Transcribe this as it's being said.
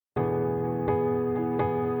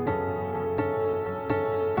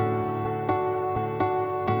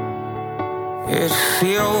It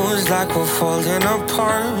feels like we're falling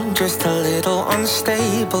apart, just a little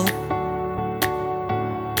unstable.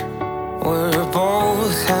 We're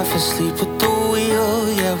both half asleep at the wheel,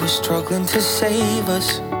 yeah, we're struggling to save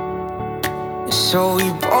us. So we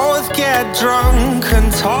both get drunk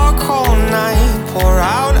and talk all night, pour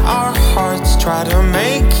out our hearts, try to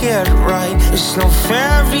make it right. It's no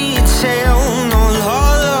fairy tale, no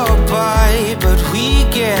lullaby, but we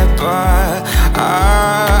get by.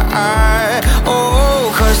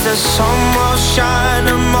 Oh, 'cause the sun will shine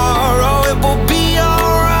tomorrow, it will be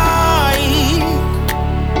alright.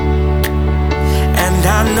 And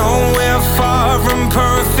I know we're far from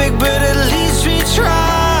perfect, but at least we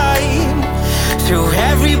tried. Through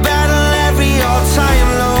every battle, every all-time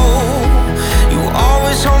low, you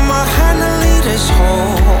always hold my hand and lead us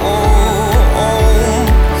home.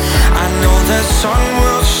 I know the sun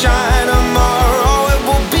will shine tomorrow, it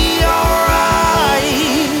will be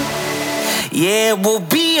alright. Yeah, it will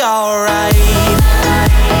be alright.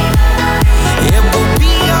 It will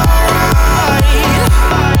be alright.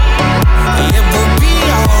 It will be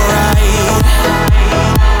alright.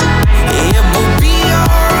 It will be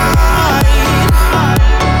alright.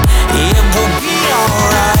 It will be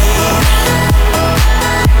alright.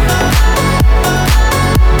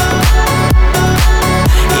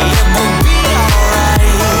 It will be alright.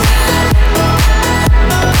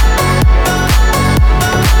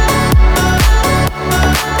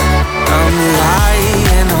 I'm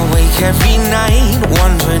lying awake every night,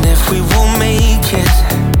 wondering if we will make it.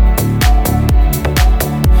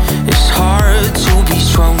 It's hard to be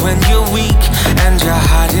strong when you're weak and you're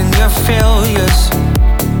hiding your failures.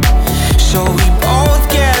 So we both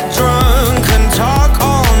get drunk and talk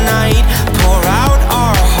all night, pour out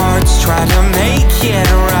our hearts, try to make it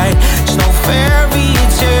right. It's no fairy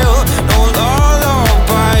tale, no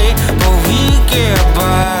lullaby, but we get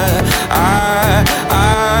by.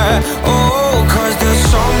 Oh, 'cause the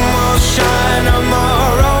sun will shine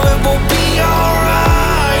tomorrow, it will be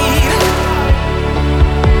alright.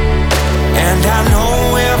 And I know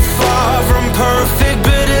we're far from perfect,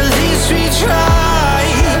 but at least we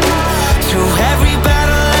tried. Through every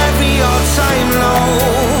battle, every all-time low,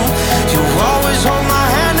 you always hold my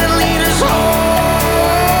hand and lead us home.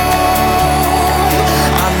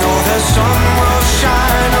 I know the sun will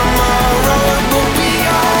shine tomorrow, it will be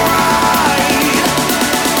alright.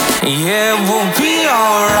 Yeah, it will be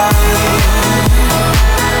alright.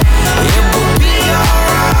 It will be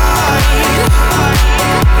alright.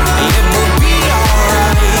 It will be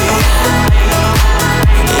alright.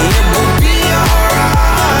 It will be alright. It will be alright.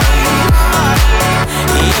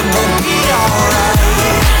 It will be alright.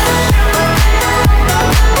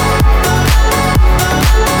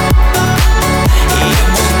 Yeah, it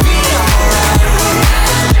will be alright.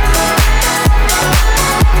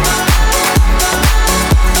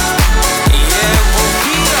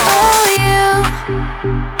 Oh, you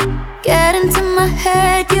get into my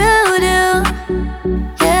head, you do.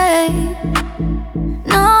 Yeah.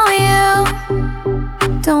 No, you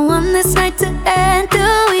don't want this night to end, do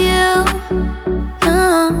you? No,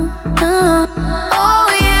 no. Oh,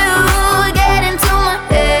 you get into my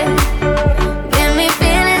head, give me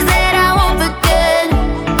feelings that I won't forget.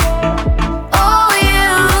 Oh, you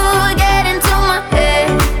get into my head,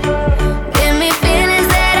 give me feelings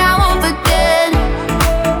that I won't forget.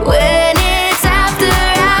 When it's after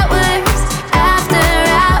hours, after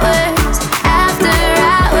hours, after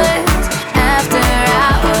hours, after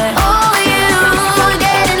hours. Oh, you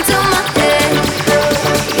get into my head,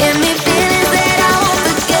 give me feelings that I won't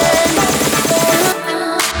forget.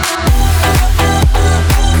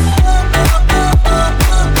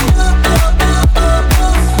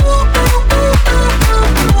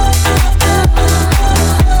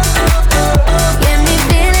 Give me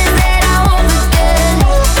feelings that I won't forget.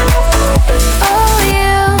 Oh,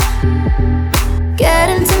 you get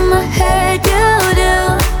into my head, you do.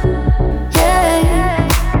 Yeah.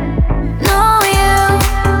 No, you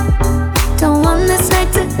don't want this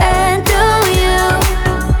night to end, do you?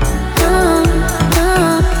 No, no.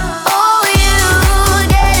 Oh, you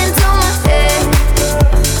get into my head,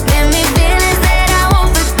 give me feelings that I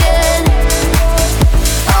won't forget.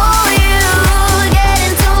 Oh, you get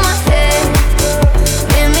into my head,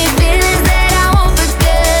 give me feelings that I won't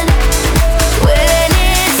forget. When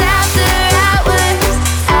it's after hours,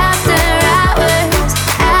 after hours,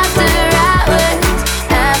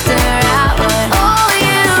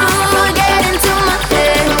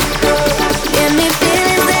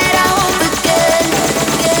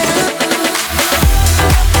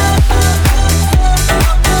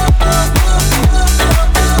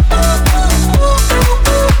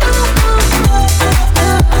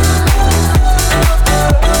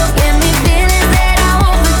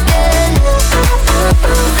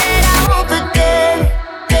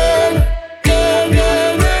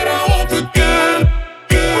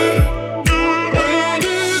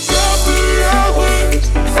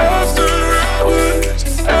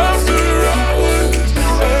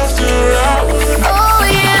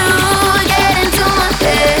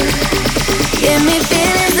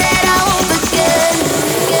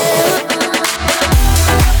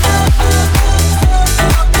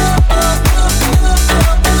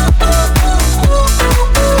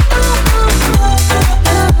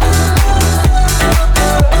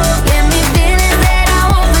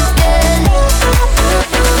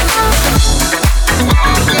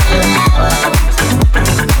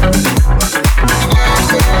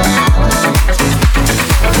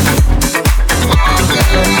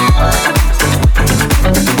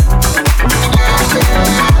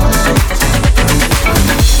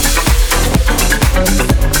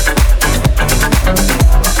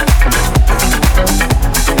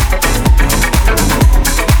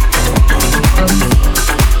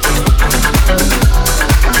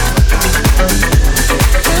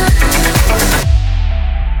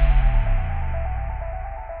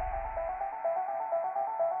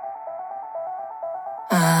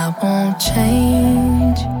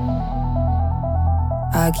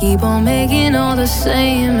 I keep on making all the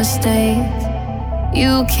same mistakes.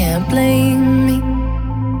 You can't blame me,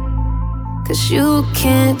 'cause you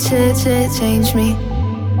can't change me.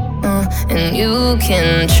 And you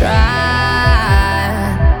can try,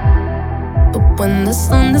 but when the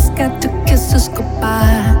sun has got to kiss us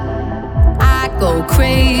goodbye, I go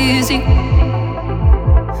crazy,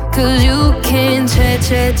 'cause you can't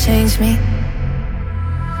change me.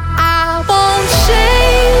 I won't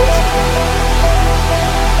change.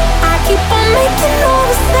 I keep on making all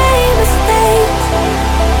the same mistakes.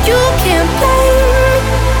 You can't blame me,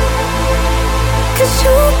 'cause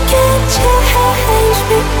you can't change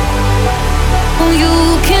me. Oh, you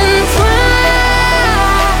can try,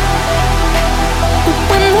 but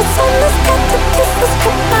when the sun has got to kiss us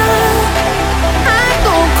goodbye, I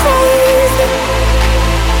go crazy,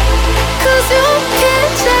 'cause you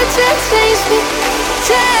can't change me.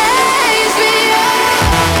 Change me,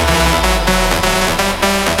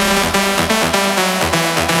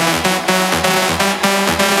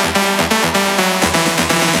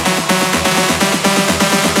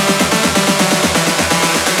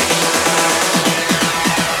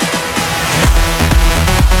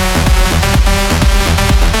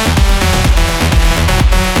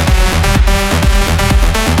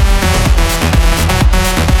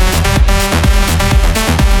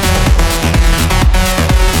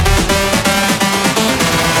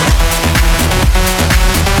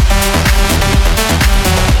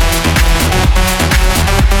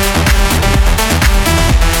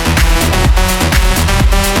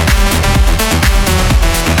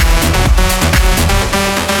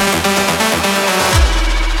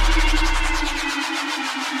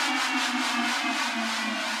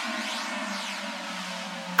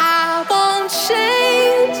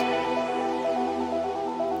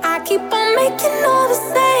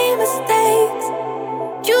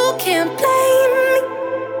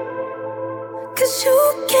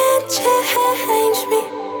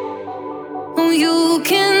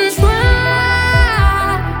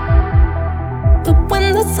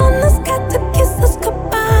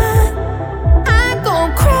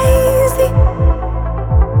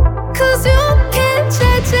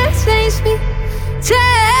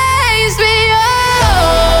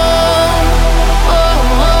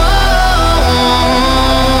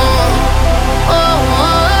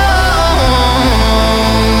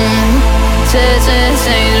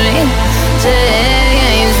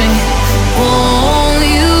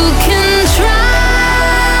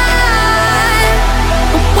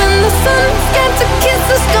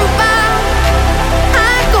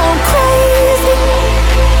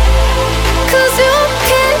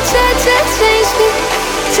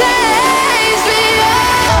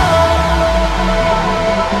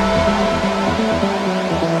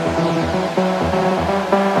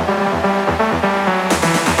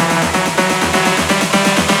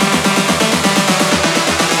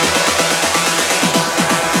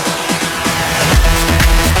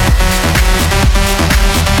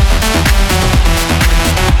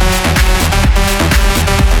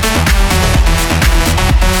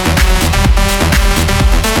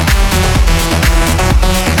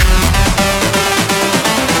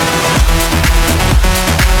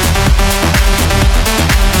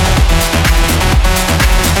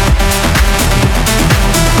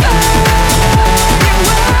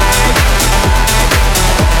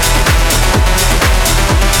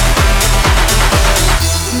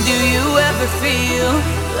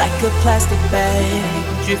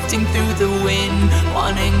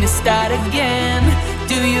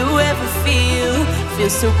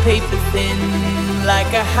 so paper thin,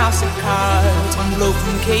 like a house of cards, one blow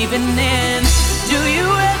from caving in. Do you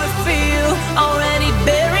ever feel already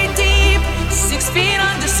buried deep, 6 feet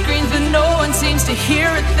under screens, but no one seems to hear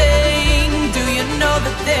a thing? Do you know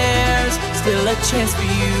that there's still a chance for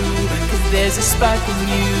you, 'cause there's a spark in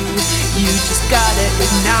you. You just gotta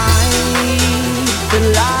ignite the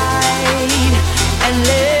light and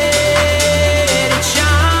let it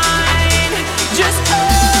shine. Just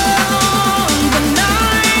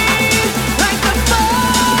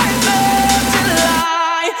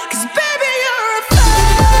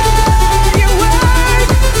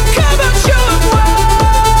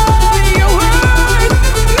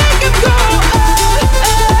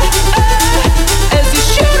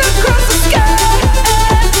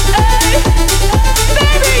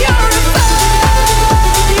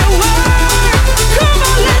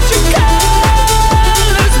let you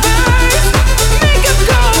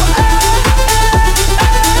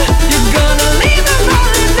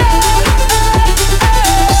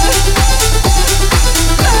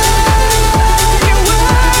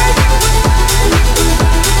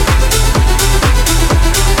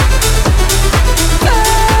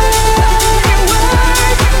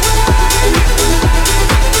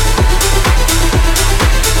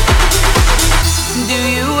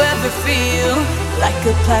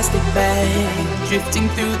drifting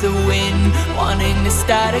through the wind, wanting to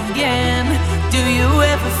start again. Do you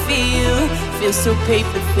ever feel so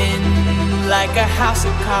paper thin, like a house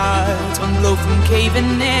of cards, one blow from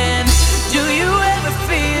caving in? Do you ever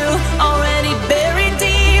feel already buried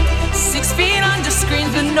deep, 6 feet under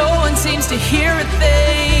screens, but no one seems to hear a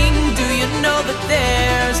thing? Do you know that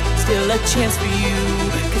there's still a chance for you,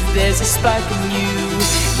 'cause there's a spark in you.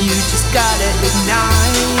 You just gotta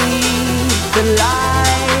ignite the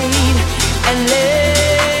light and let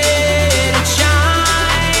it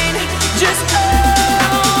shine. Just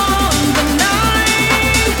own the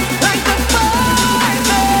night like the 4th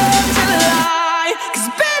of July. 'Cause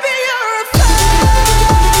baby, you're a firework.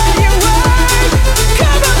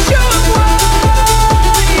 Come on, show 'em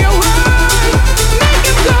what you're worth. Make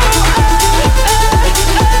 'em go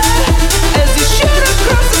as you shoot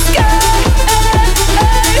across the sky.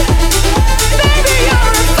 Baby,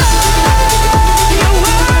 you're a firework.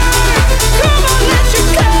 Come on, let your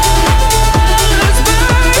colors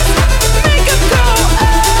burst. Make 'em go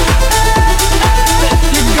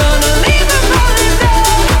you're gonna leave 'em all in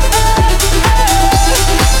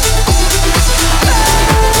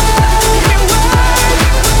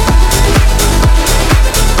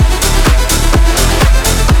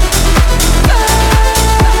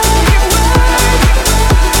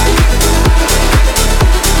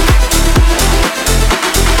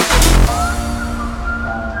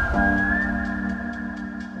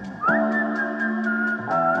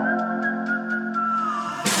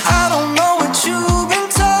I don't know what you've been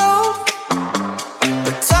told,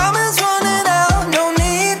 but time is running out. No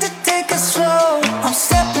need to take it slow. I'm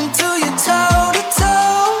stepping to you toe to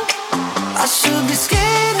toe. I should be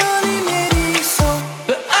scared, honey, maybe so,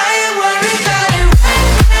 but I ain't worried about it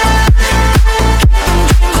right now.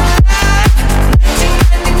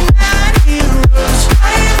 Heroes.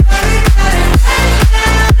 I ain't worried about it right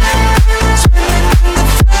now. Swimming in the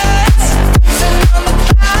floods, sitting on the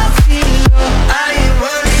clouds below. I ain't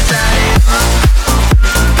worried about it.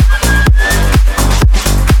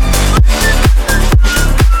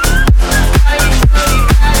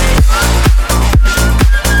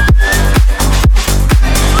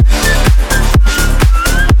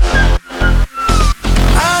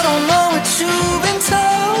 I don't know what you've been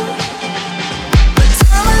told, but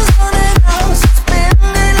time is running out, so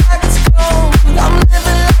spending like it's gold. I'm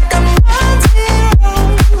living like I'm 19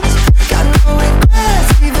 years. Got no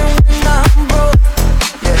regrets even when I'm broke.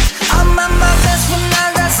 Yeah, I'm at my best when I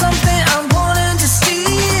got something I'm wanting to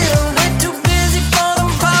steal. Way too busy for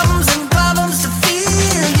them problems and problems to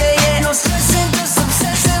feel. Yeah, yeah, no stressing, just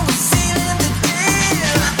obsessing with sealing the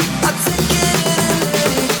deal. I take it and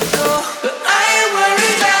let it go, but I ain't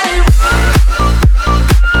worried about it.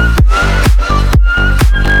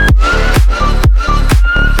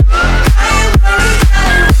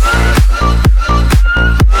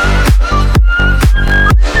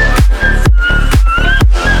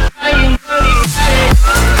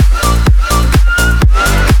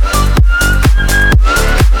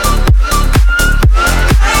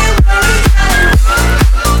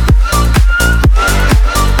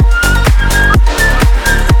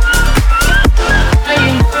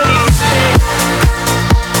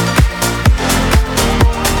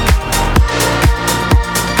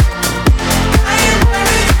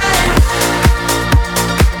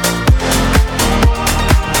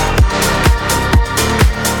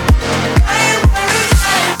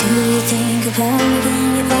 Do you think about me when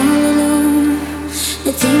you're all alone?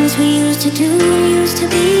 The things we used to do and used to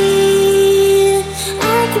be.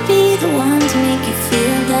 I could be the one to make you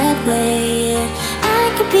feel that way.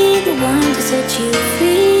 I could be the one to set you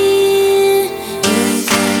free. Do you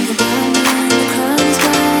think about me when the crowd is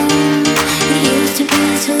gone? It used to be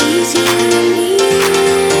so easy to me.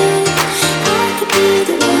 I could be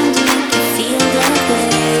the one to make you feel that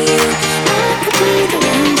way. I could be the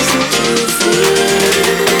one to set you free.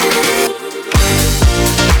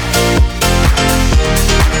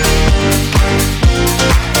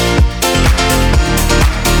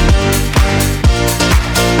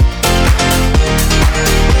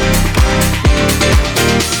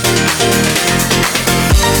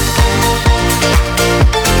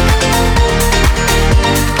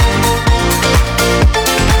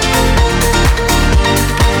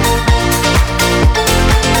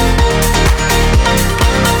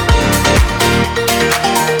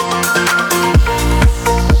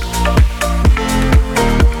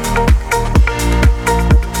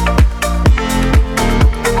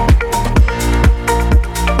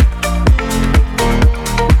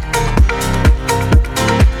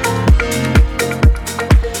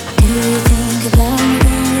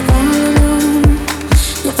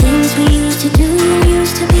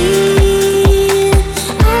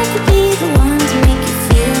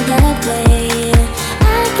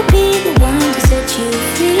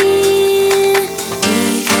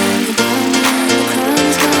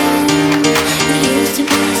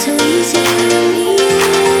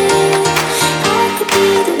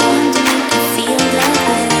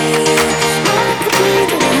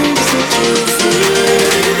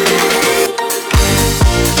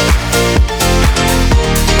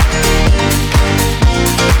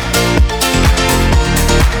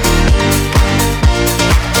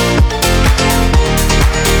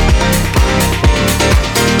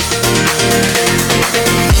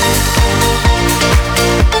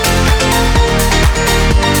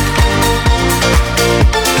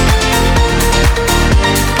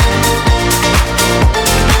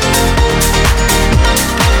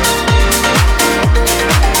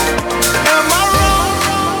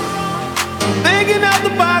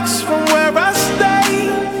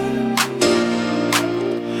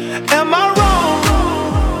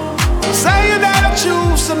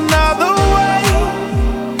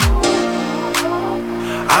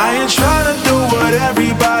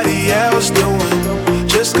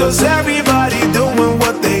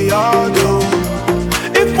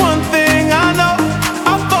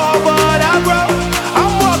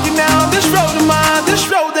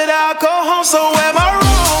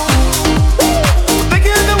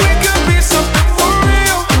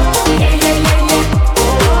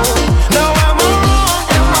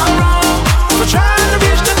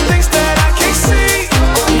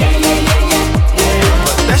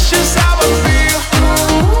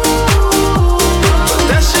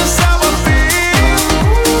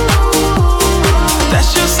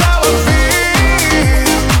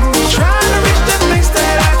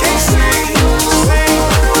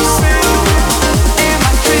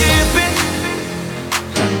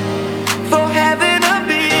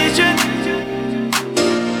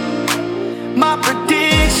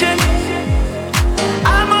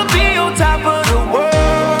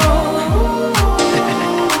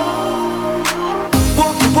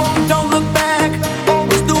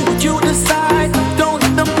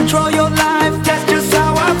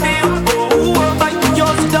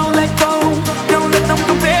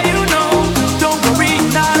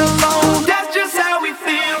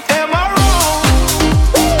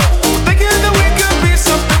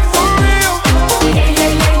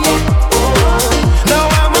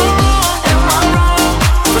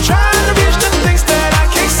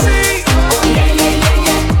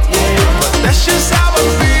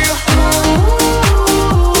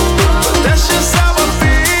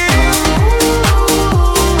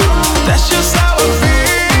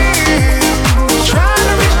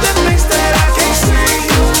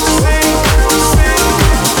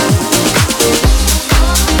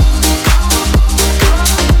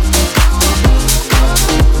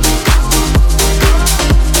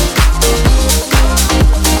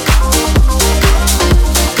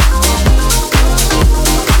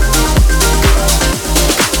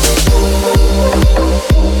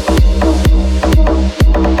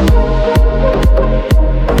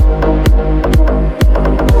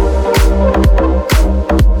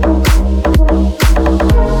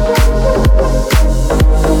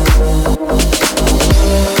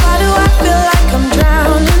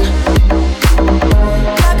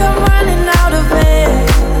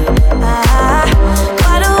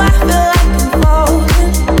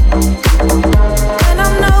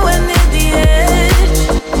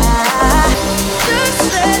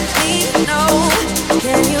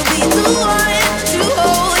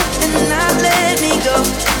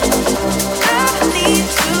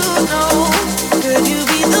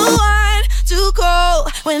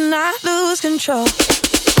 control.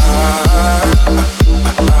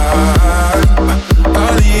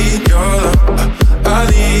 I need your love. I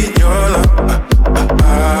need your love.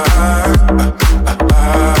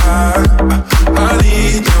 I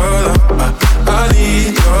need your love. I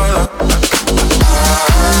need your love.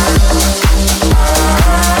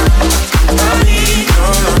 I need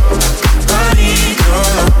your love. I need your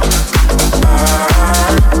love.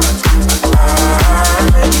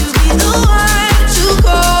 Will you be the one to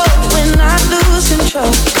go when I lose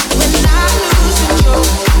control? When I lose control.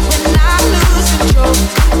 When I lose control.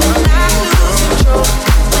 When I lose control.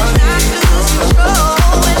 When I lose control.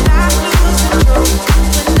 When I lose control.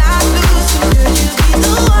 When I lose control. Will you be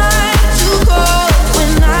the one to go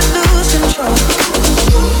when I lose control?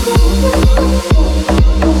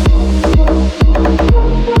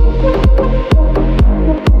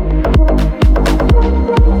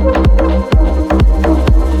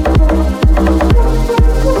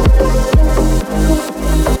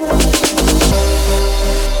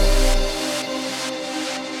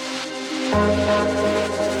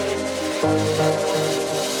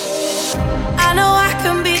 I know I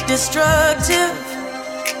can be destructive,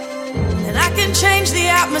 and I can change the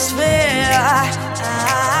atmosphere.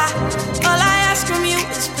 All I ask from you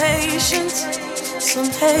is patience, some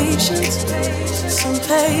patience, some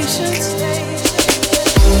patience.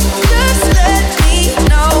 Just let me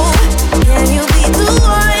know, can you be the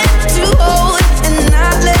one to hold and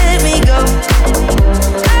not let me go?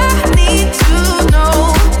 I need to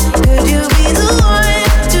know, could you be the one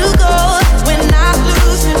to go when I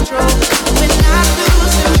lose control? When I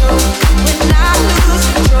lose control, when I lose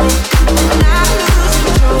control, when I lose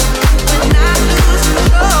control, when I lose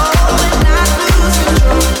control, when I lose control,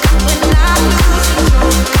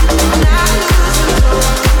 when I lose control,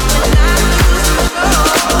 when I lose control,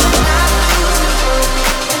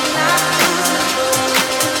 when I lose control, when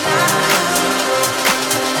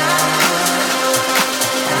I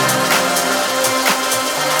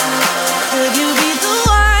could you be the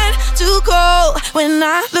one to go when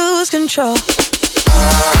I lose control?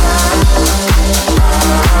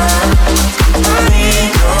 I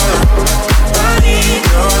need your love. I need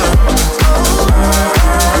your love.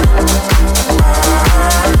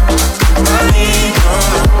 I need your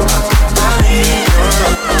love. I need your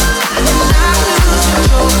love. When I lose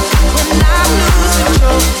control, when I lose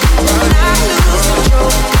control, when I lose control,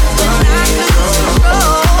 when I lose control,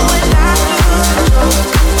 when I lose control,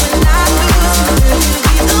 when I lose control, will you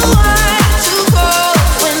be the one to go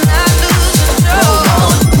when I lose control?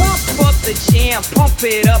 Pump up the jam, pump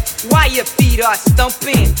it up while your feet are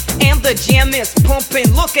stumping. And the jam is pumping.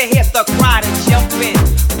 Look ahead, the crowd is jumping.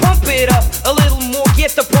 Pump it up a little more,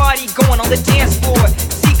 get the party going on the dance floor.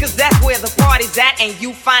 See, cause that's where the party's at, and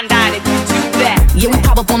you find out if you do that. Yeah, we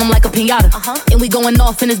pop up on them like a pinata. And we going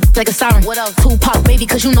off in this like a siren. What else? Tupac, baby,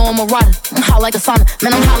 cause you know I'm a rider. I'm hot like a sauna,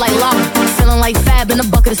 man, I'm hot like lava. Feeling like Fab in the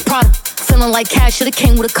bucket is Prada. Feeling like Cash should've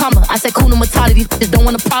came with a comma. I said, Kuna Matata, these bitches don't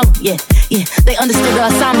want a problem. Yeah, yeah, they understood the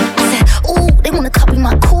assignment. I said, ooh, they wanna copy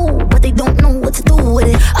my cool, but they don't know what to do with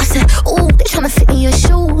it. I said, ooh, they tryna fit in your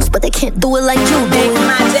shoes, but they can't do it like you do Make it.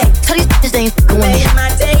 my day, Tell these bitches they ain't f***ing with me. make my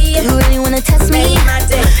day, You really wanna test me? make my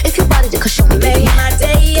day, If you bought it, you could show me, baby. make my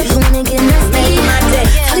day, You wanna get nasty? make my day,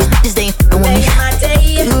 Tell these bitches they ain't f***ing with me. make my day,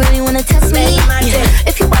 You really wanna test me? Make my day.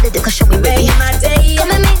 If you bought it, you could show me, baby. make my day,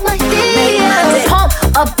 Come and make my day. Make my day. Pump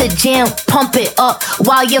up the jam, pump it up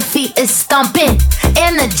while your feet is stumping.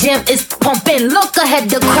 And the gym is pumping. Look ahead,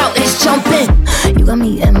 the crowd is jumping. You got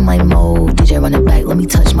me in my mode. DJ run it back, let me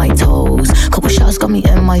touch my toes. Couple shots got me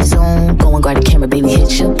in my zone. Go and grab the camera, baby,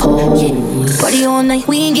 hit your pose. Party all night,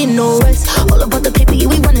 we ain't getting no rest. All about the paper, yeah,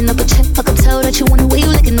 we running up a check. I can tell that you want the way you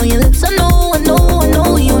licking on your lips. I know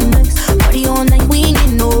you're next. Party all night, we ain't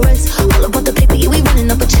getting no rest. All about the paper, yeah, we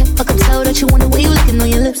running up a check. I can tell that you want the way you licking on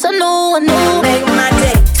your lips. I know. make my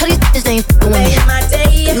day, Tell these bitches they ain't f***ing with me. make my day,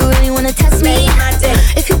 You really wanna test me? make my day,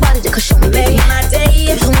 If you bought it, you could show me, baby. make my day,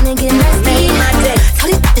 You wanna get nasty? make my day, Tell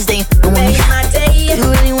these bitches they ain't f***ing with me. make my day, You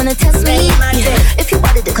really wanna test me? Make my day. If you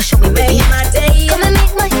bought it, you could show me, baby. make my day, Come and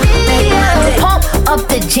make my day. Make my day. Pump up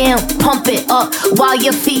the jam, pump it up while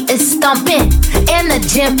your feet is stumping. And the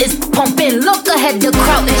gym is pumping. Look ahead, the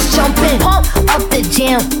crowd is jumping. Pump up the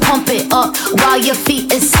jam, pump it up while your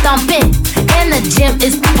feet is stumping. And the gym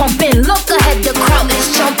is pumping. Look ahead, the crowd is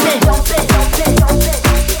jumping. Jumping, jumping, jumping.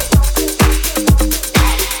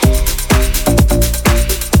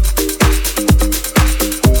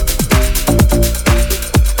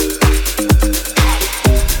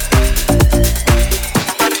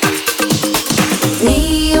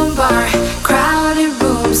 Neon bar, crowded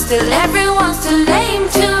room, still everyone's too lame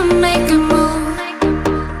to make a move.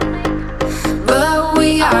 But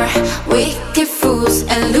we can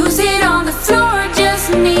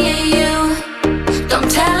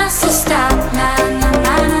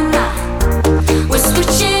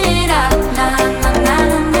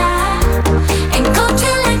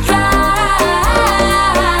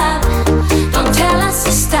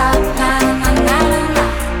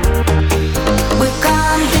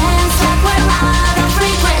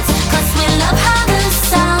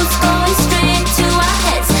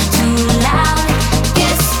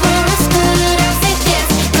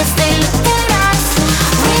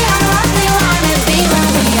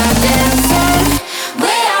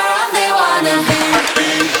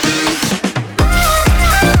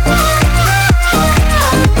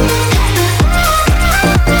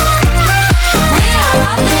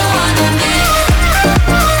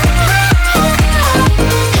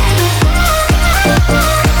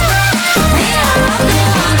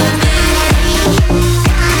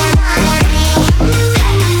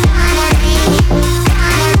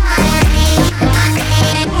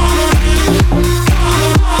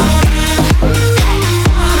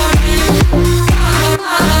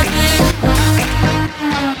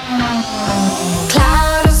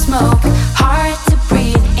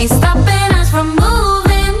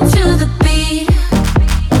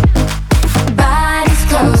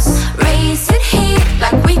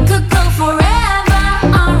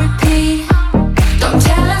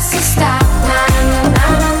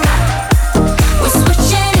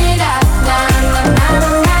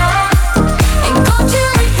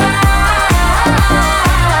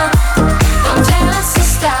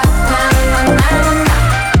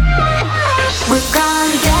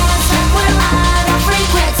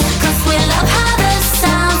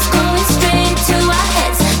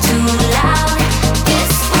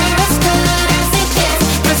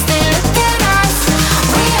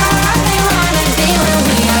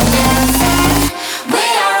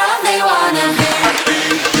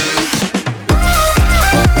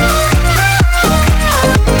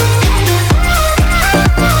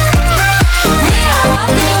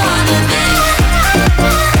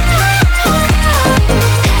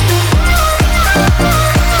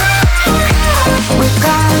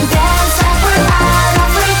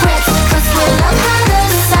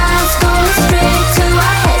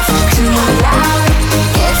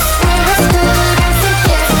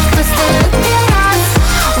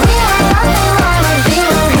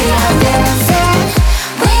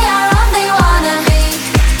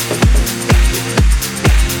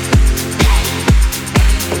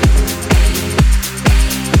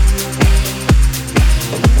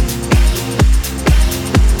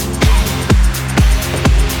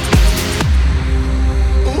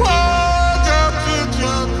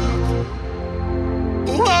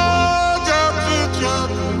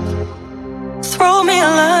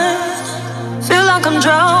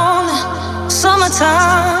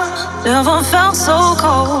I felt so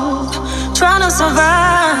cold, trying to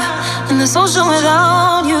survive in this ocean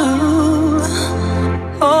without you.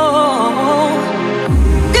 Oh,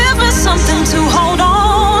 give me something to hold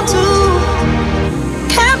on to.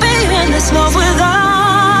 Can't be in this love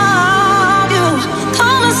without you.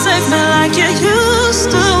 Come and save me like you used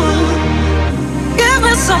to. Give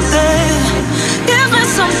me something, give me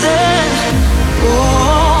something.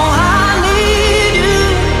 Oh, I need you.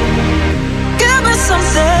 Give me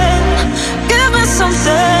something, give me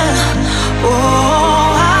something. Oh,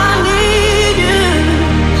 I need you.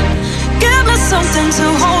 Give me something to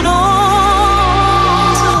hold on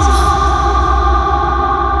to.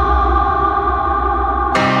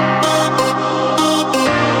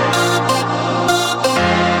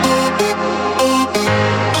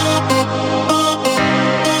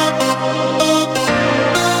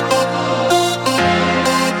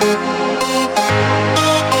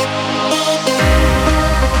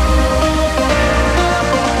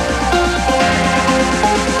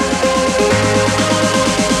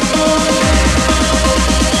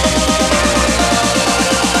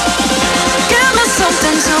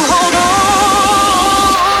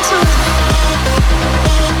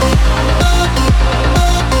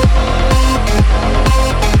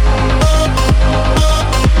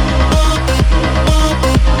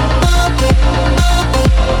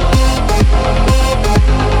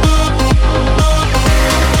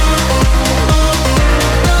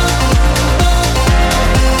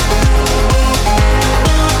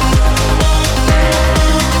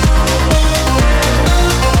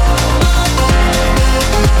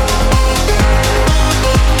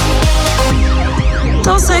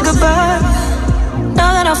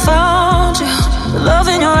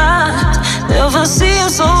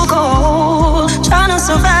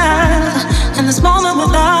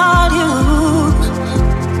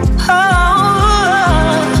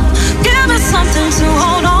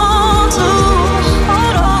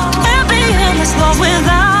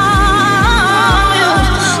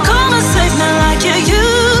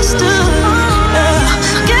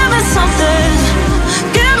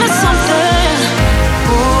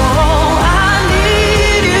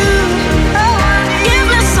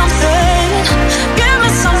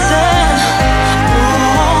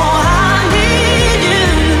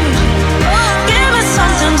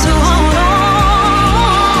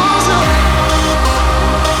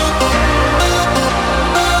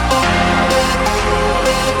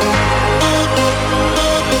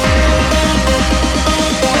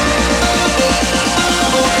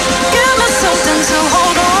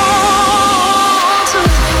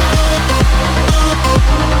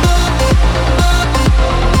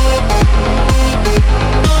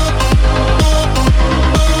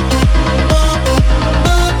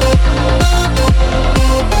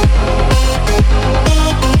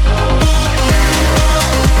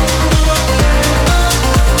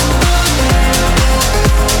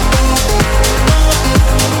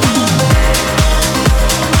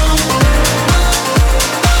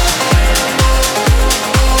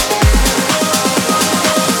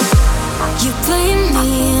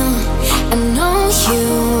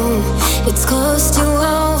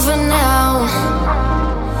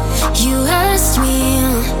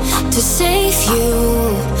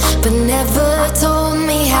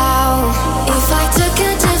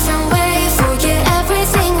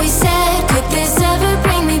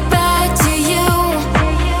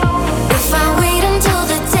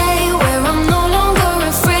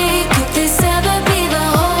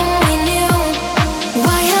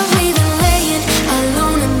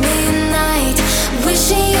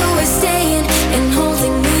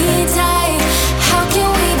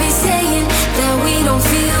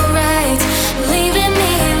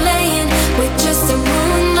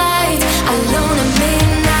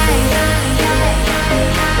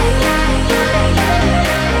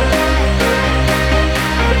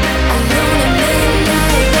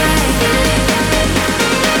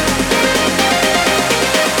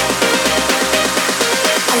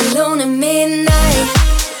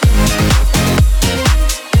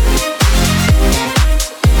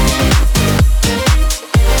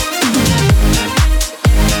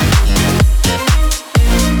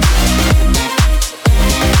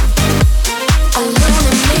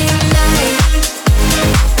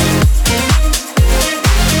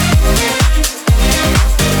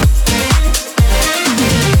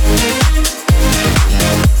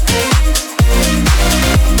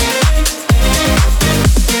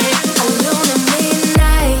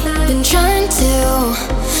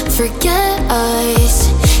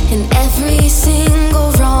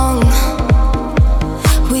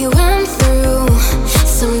 We went through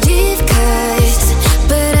some deep cuts,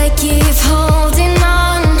 but I keep holding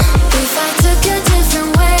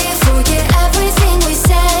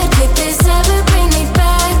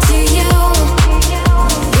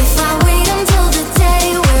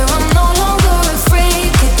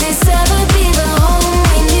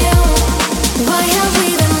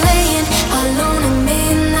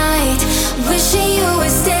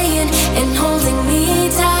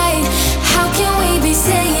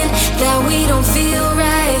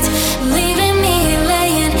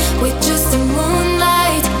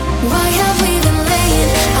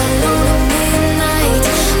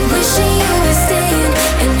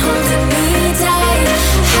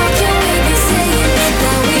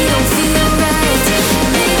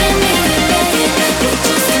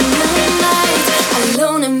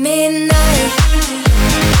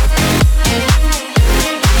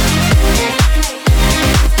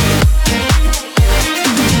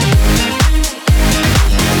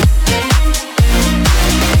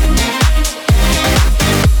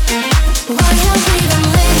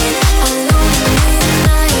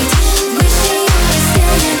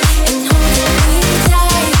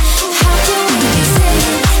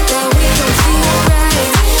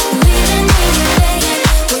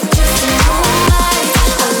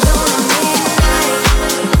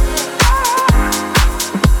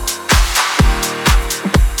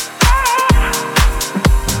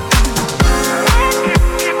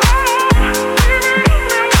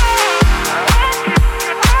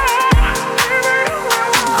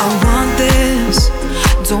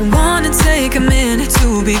So wanna take a minute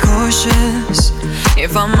to be cautious.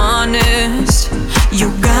 If I'm honest, you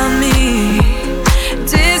got me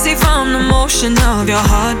dizzy from the motion of your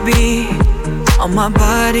heartbeat on my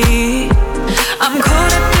body. I'm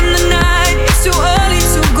caught up in the night, it's too early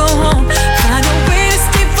to go home. Find a way to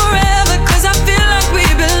stay forever, cause I feel like we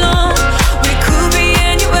belong. We could be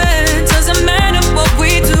anywhere, doesn't matter what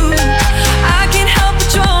we do. I can't help but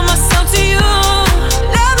draw myself to you.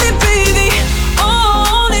 Let me be the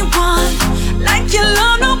only one, like you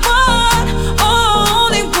love no one.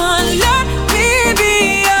 Only one, let me be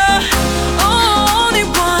your only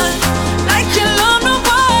one, like you love no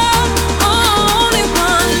one. Only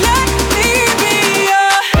one, let me be your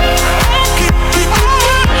only one.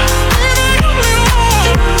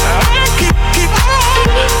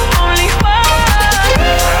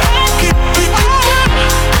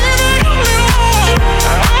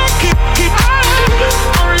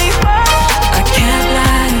 I can't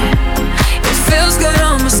lie, it feels good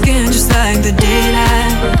on my skin, just like the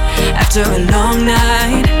daylight. After a long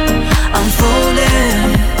night, I'm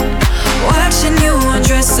folded, watching you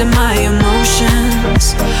undressing my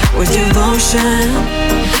emotions with devotion.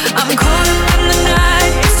 I'm caught up in the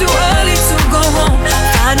night, it's too early to go home.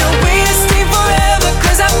 Find a way to stay forever,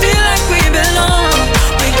 cause I feel like we belong.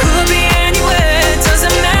 We could be anywhere,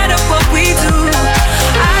 doesn't matter what we do.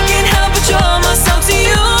 I can't help but draw myself to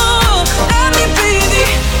you. Let me be the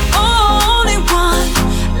only one,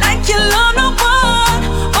 like you love no one.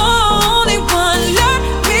 Only one, let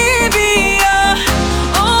me be your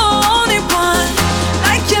only one,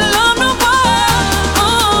 like you love no one.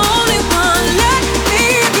 Only one, let me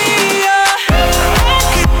be your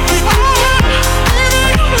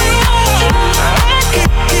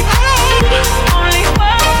only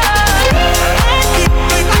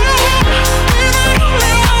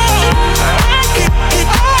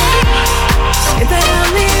say that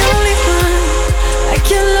I'm the only one, like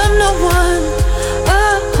you love no one.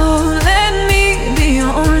 Oh, let me be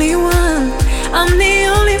your only one. I'm the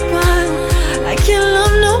only one, like you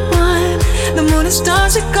love no one. The moon and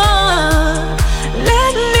stars are gone.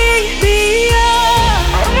 Let me be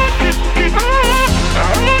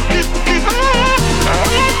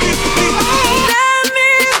let me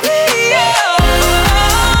be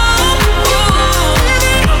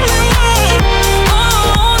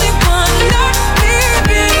only one. Let me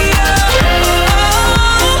be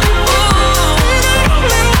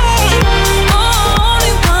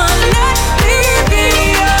only one. Let me be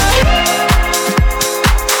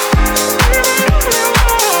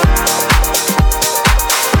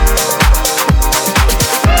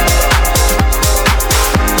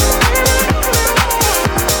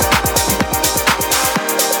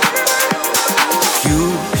You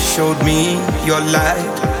showed me your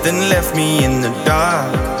light, then left me in the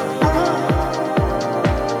dark.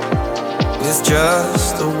 With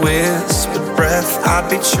just a whispered breath, I'd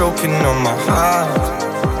be choking on my heart.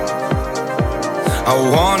 I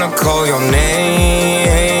wanna call your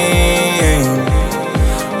name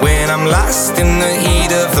when I'm lost in the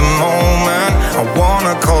heat of the moment. I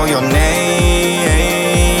wanna call your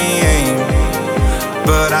name,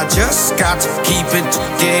 but I just got to keep it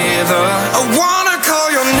together. I wanna call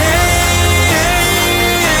your name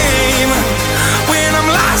when I'm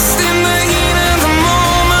lost in the heat of the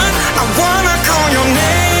moment. I wanna call your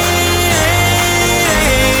name,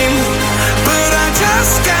 but I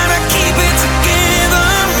just gotta keep it together.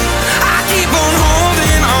 I keep on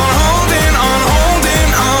holding on, holding on,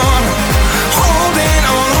 holding on, holding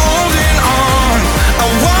on, holding on. I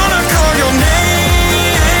wanna call your name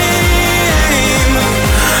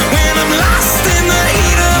when I'm lost in the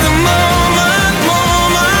heat of the moment,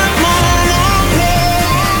 moment, moment.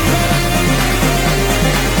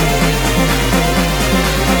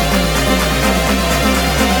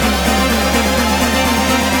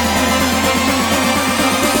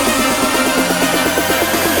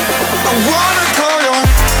 I wanna call your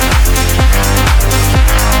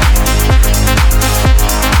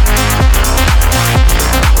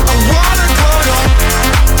I wanna call your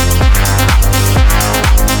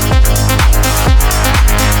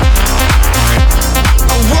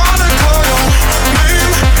I wanna call your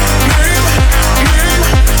name, name, name, name,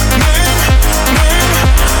 name, name.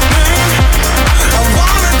 I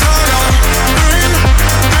wanna call your name,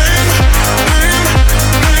 name, name,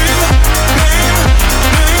 name, name, name.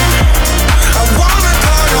 I wanna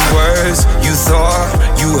call your words you thought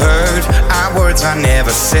you heard are words I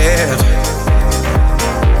never said.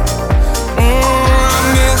 I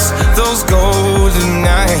miss those golden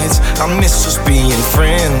nights. I miss just being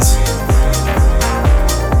friends.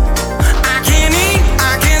 I can't eat,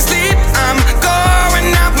 I can't sleep. I'm going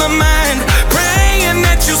out my mind, praying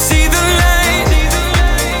that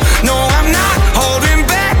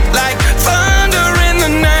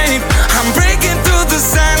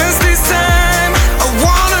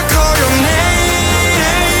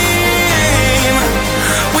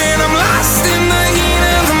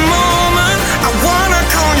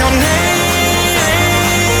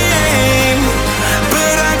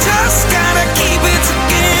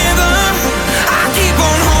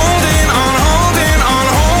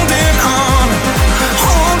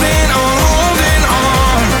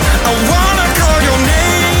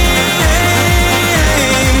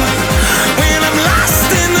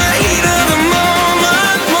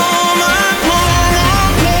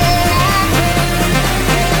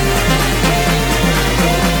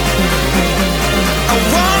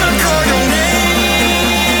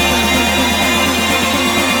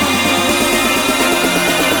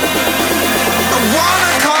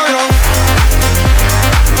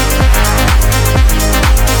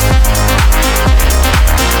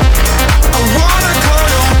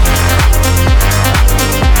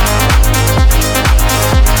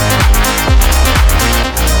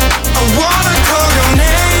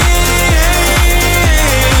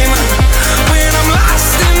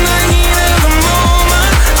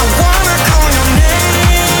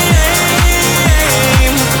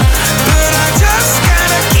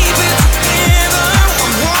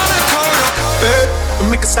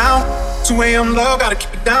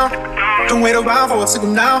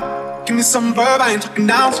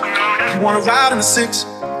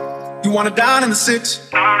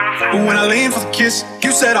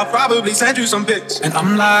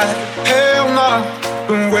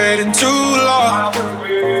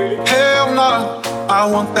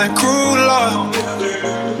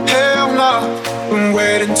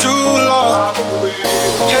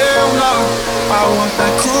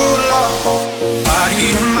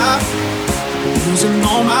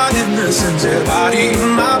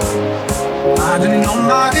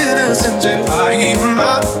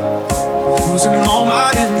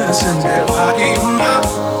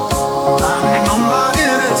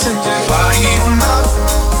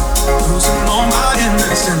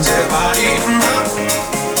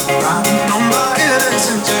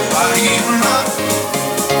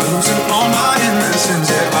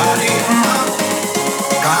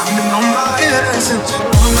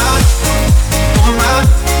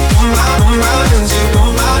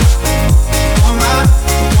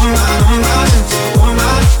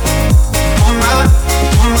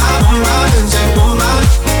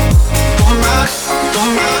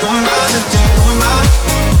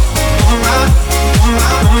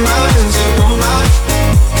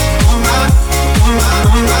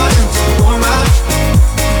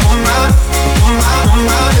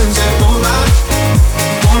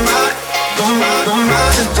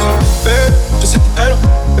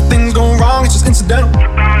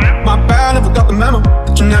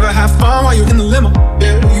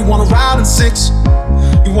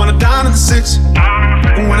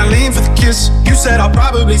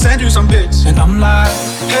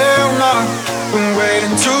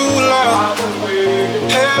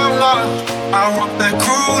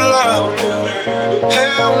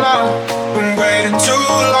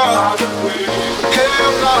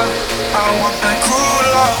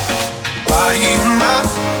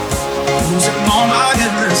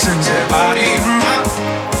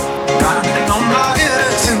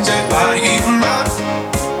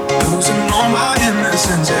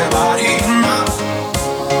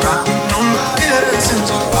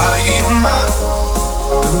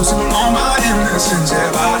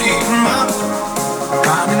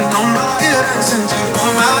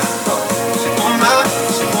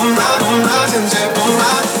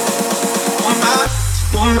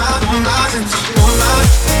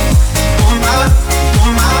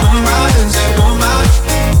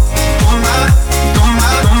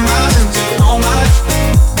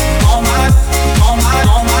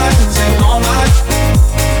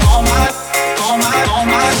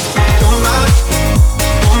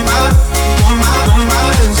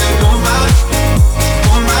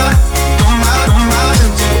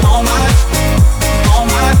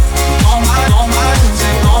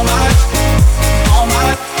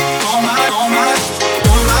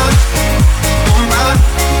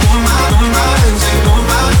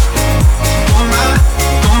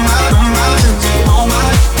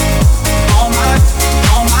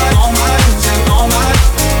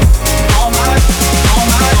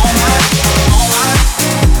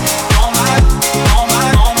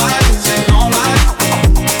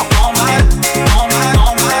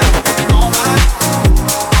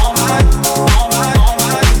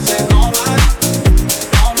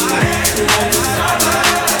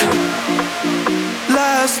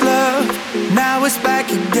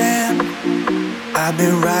I've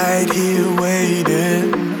been right here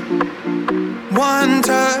waiting. One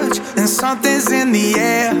touch and something's in the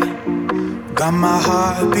air. Got my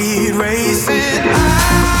heartbeat racing.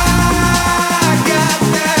 I got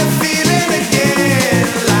that feeling again.